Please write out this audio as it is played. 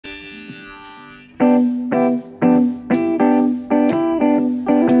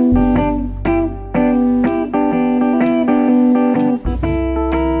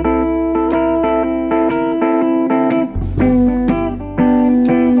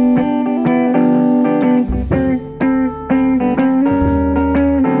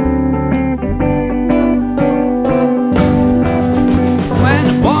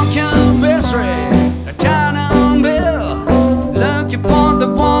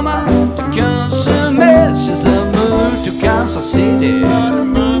woman to consummate. She's a move to Kansas City.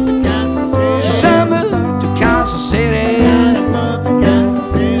 She's a move to Kansas City.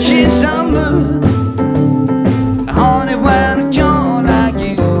 She's a move, honey, when a joint like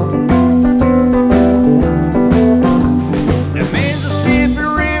you. The Mississippi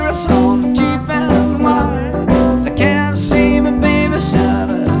River's on the deep and wide. I can't see my baby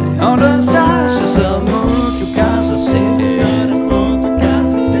side on the side. She's a move to Kansas City.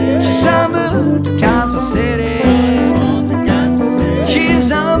 She's a move to Kansas City.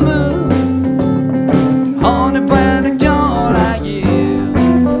 She's a move, honey, when a joint like you.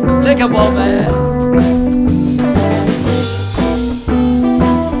 Take a walk, man.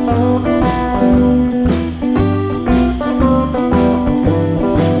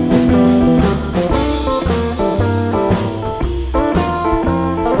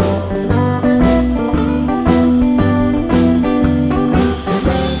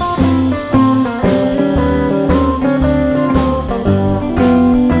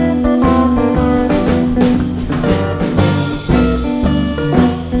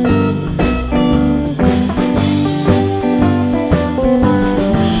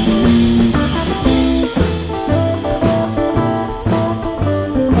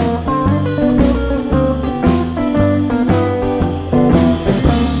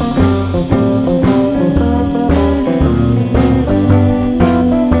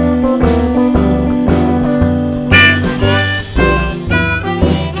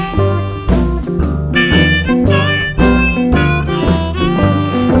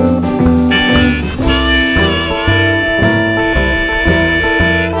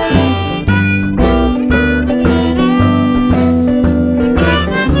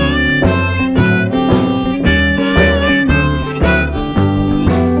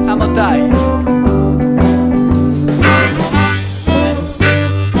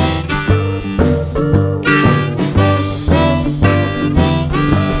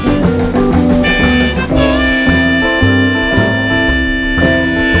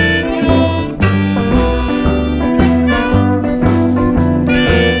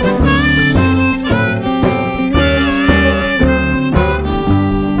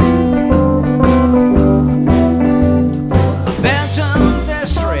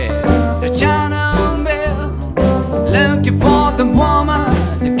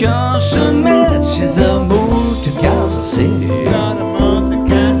 She's a move to Kansas City.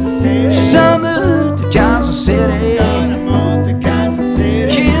 She's a move to Kansas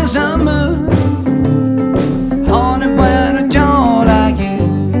City. She's a move, honey, when a joint like you.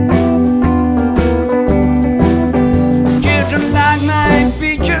 Children like my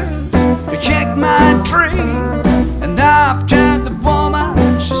pictures, to check my tree, and after the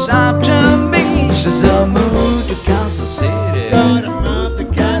woman, she's after me. She's a move to Kansas City.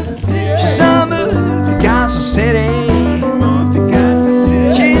 Kansas City.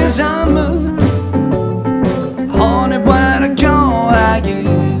 She's a move, honey, when a joint like you.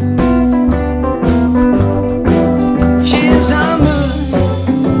 She's a move,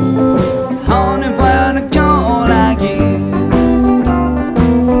 honey, when a joint like you.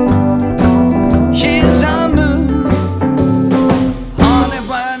 She's a move, honey,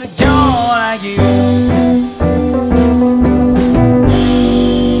 when a joint like you.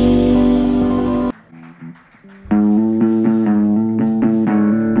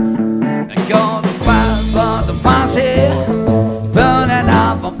 Burning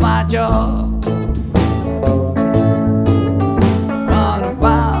up on my jaw. Running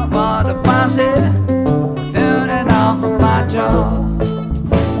by the fancy, burning up on my jaw.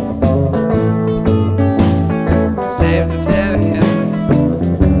 Safe to tell you,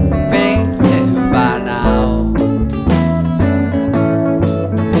 pain by now.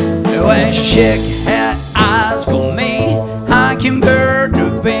 The way she shake her eyes for me, I can bear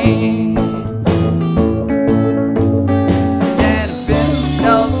the pain.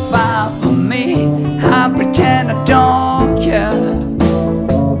 I pretend I don't care.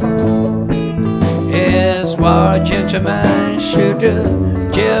 It's what a gentleman should do.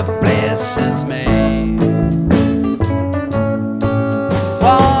 Just pleases me.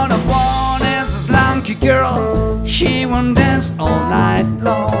 What I want is a slunky girl. She won't dance all night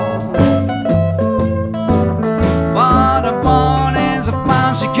long. What I want is a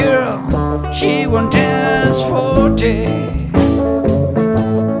fancy girl. She won't dance for days.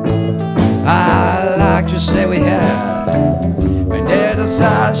 I like to say we had when there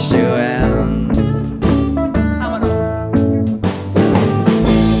decides to end.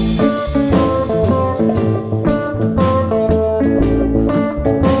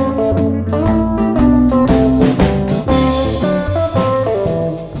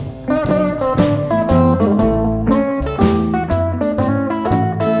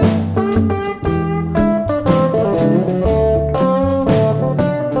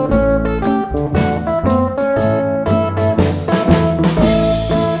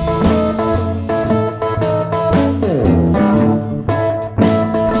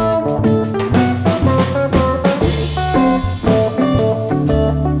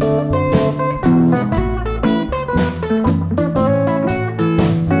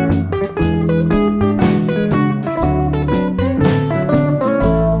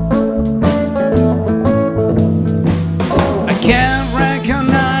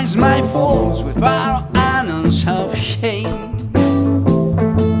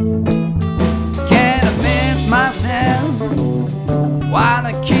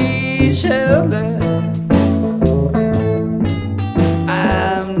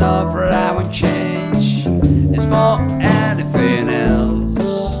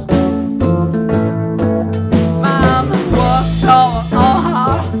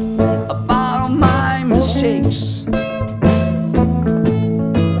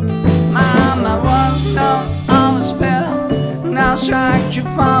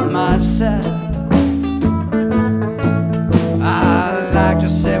 find myself. I like to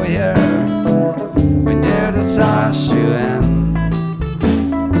stay with her when there the stars to end.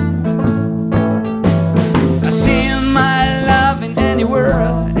 I see my love in anywhere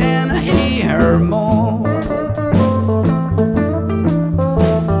and I hear her more.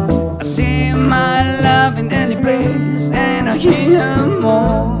 I see my love in any place and I hear her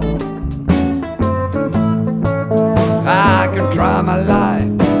more. I could try my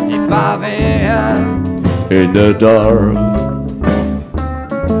life if I were in the dark.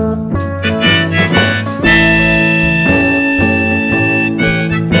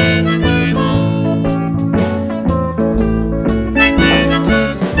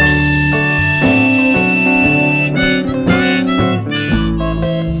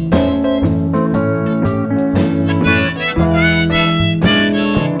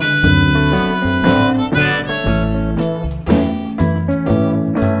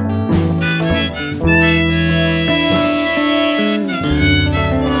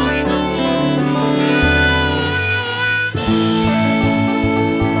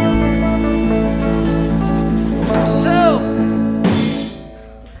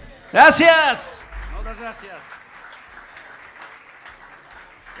 Gracias. Muchas gracias.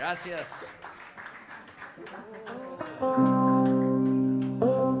 Gracias.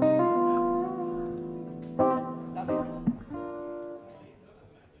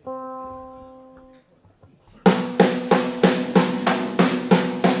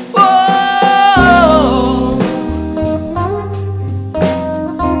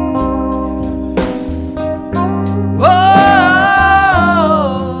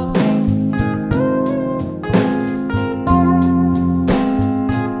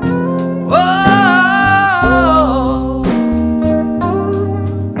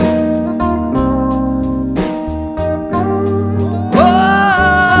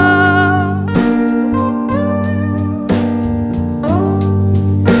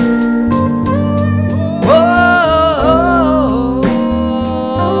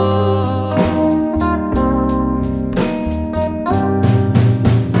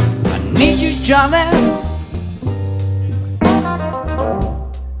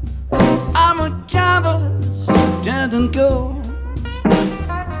 I'm a jobless, didn't go.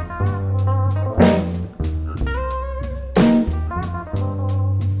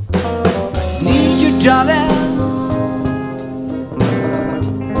 I need you, darling.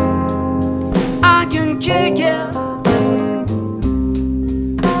 I can't take it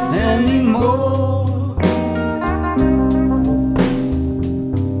anymore.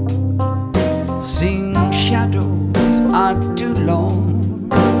 Seeing shadows are too long.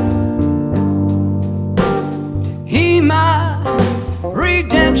 Hear my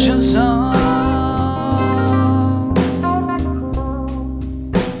redemption song.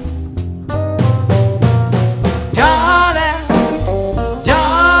 Darling,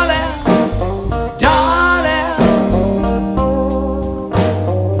 darling, darling,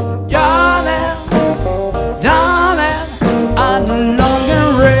 darling, darling, I no longer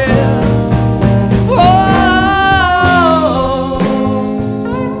real.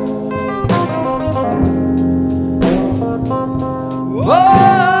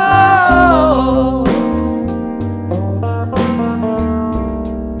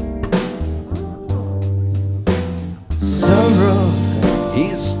 Sorrow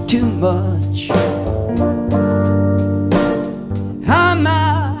is too much. I'm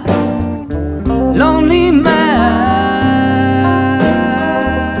a lonely man.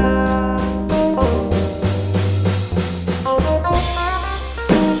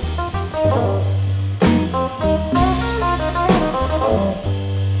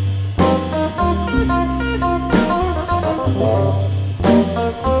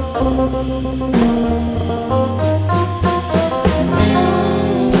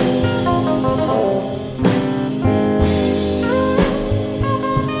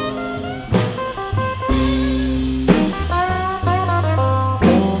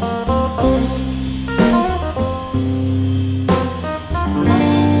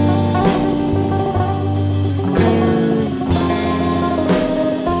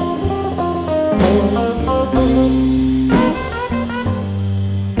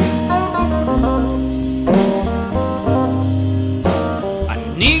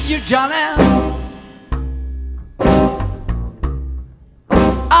 Need you, darling.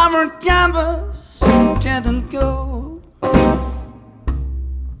 Our canvas didn't go.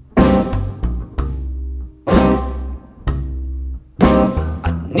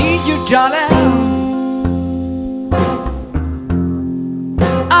 I need you, darling.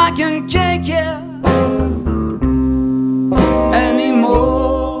 I can't take it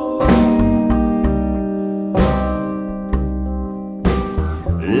anymore.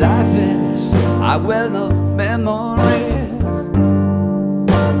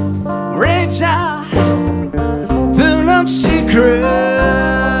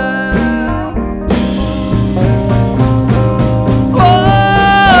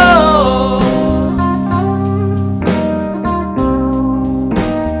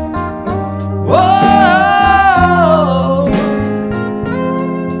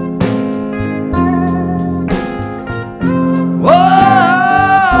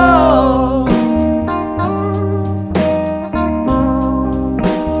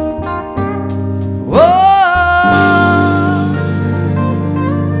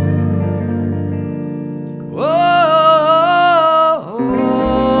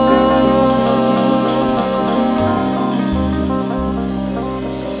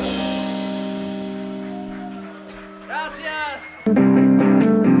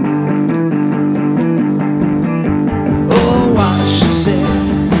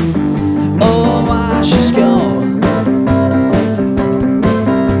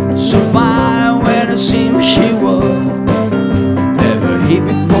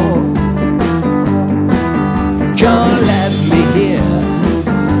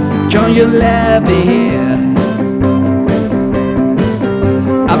 you let me here.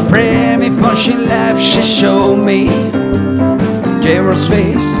 I pray before she left, she showed me Gabriel's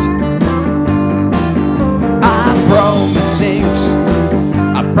face. I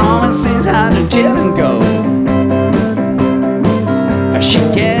promised things I didn't go. She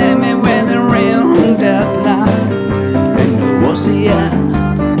gave me with a real deadline, and it was the end.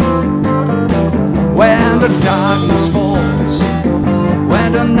 When the darkness falls,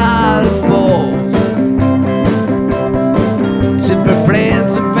 when the night falls, simple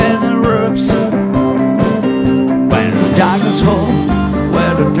place of the roofs. When the darkness falls,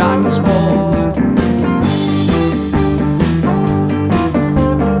 when the darkness falls.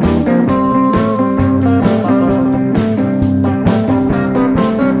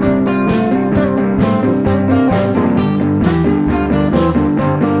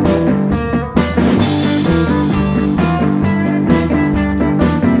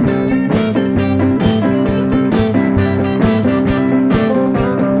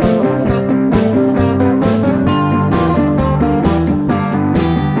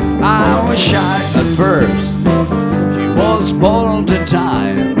 Shy at first, she was bold at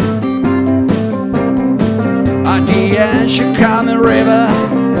time. At the end she cried a river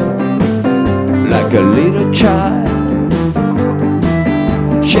like a little child.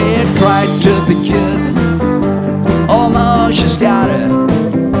 She tried to be good, almost she's got it.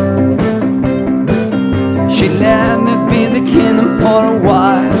 She let me be the kingdom for a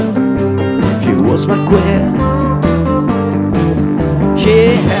while. She was my queen.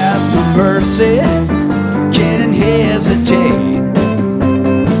 She had no mercy, she didn't hesitate.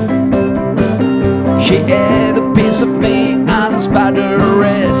 She ate a piece of me and inspired the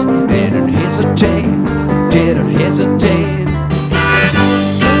rest. Didn't hesitate, didn't hesitate.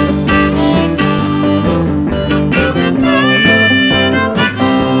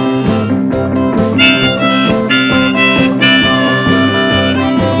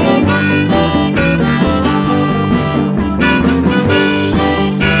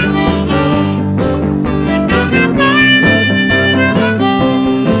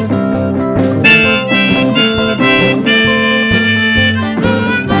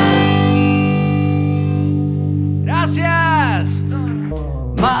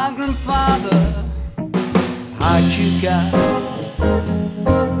 My grandfather, how'd you got?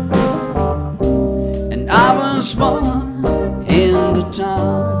 And I was born in the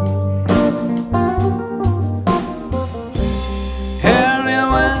town. Early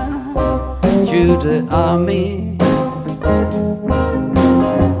went to the army.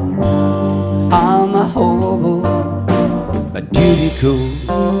 I'm a hobo, but duty cool.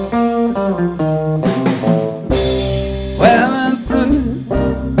 Wearing blue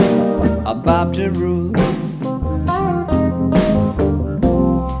above the roof,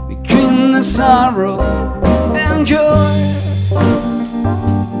 between the sorrow and joy.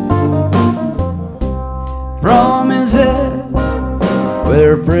 Promises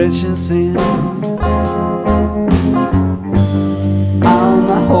were precious in. I'm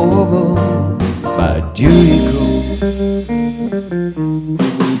a hobo, but duty cool.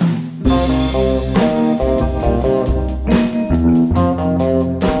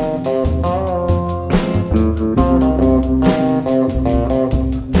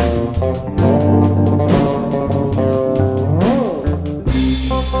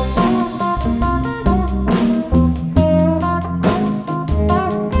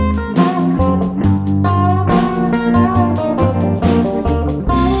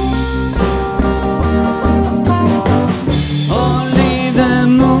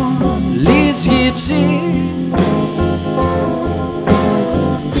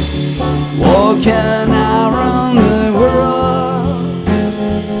 Walking around the world,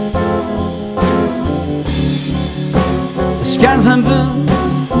 the skies and blue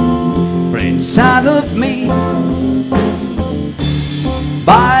were inside of me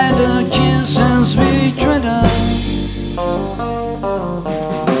by the kisses between us.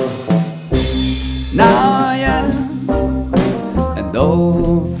 Now I am an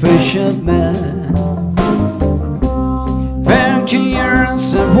old fisherman, 20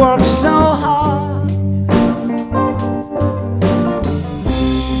 years and worked so hard.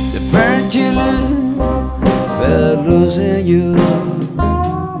 The first you lose, but losing you.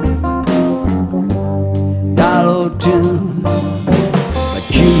 Dollar tune, but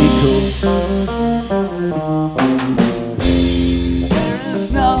you cool. There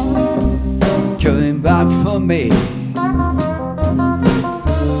is no coming back for me.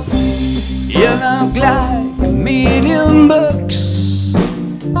 You look like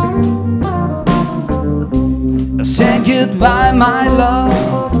 $1,000,000. I said goodbye, my love.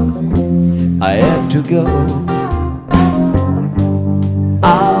 I had to go.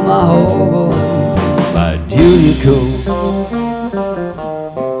 I'm a hobo, but you go.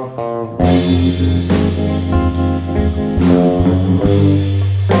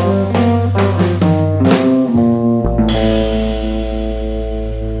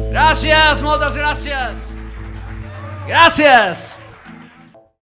 Gràcies, moltes gràcies. Gràcies.